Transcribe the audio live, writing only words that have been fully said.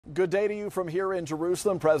Good day to you from here in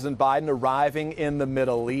Jerusalem. President Biden arriving in the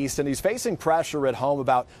Middle East, and he's facing pressure at home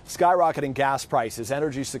about skyrocketing gas prices.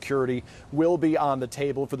 Energy security will be on the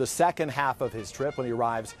table for the second half of his trip when he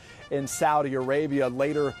arrives in Saudi Arabia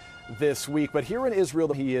later this week. But here in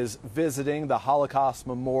Israel, he is visiting the Holocaust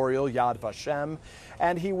Memorial, Yad Vashem,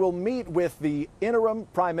 and he will meet with the interim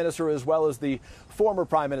prime minister as well as the former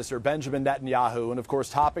prime minister, Benjamin Netanyahu. And of course,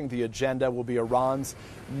 topping the agenda will be Iran's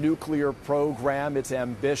nuclear program, its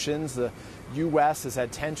ambitions. The U.S. has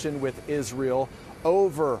had tension with Israel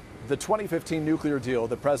over the 2015 nuclear deal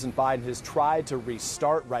that President Biden has tried to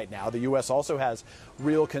restart right now. The U.S. also has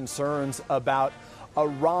real concerns about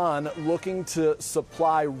Iran looking to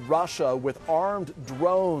supply Russia with armed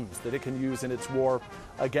drones that it can use in its war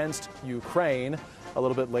against Ukraine. A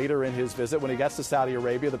little bit later in his visit, when he gets to Saudi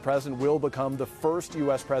Arabia, the president will become the first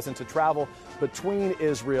U.S. president to travel between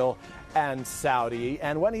Israel and Saudi.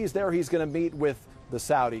 And when he's there, he's going to meet with the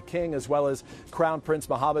Saudi king, as well as Crown Prince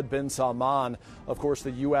Mohammed bin Salman. Of course,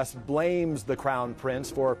 the U.S. blames the Crown Prince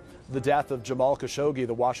for the death of Jamal Khashoggi,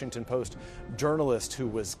 the Washington Post journalist who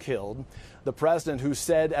was killed. The president, who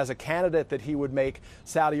said as a candidate that he would make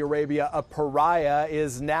Saudi Arabia a pariah,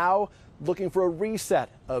 is now looking for a reset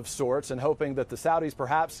of sorts and hoping that the Saudis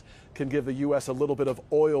perhaps can give the U.S. a little bit of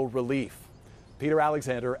oil relief. Peter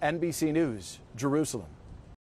Alexander, NBC News, Jerusalem.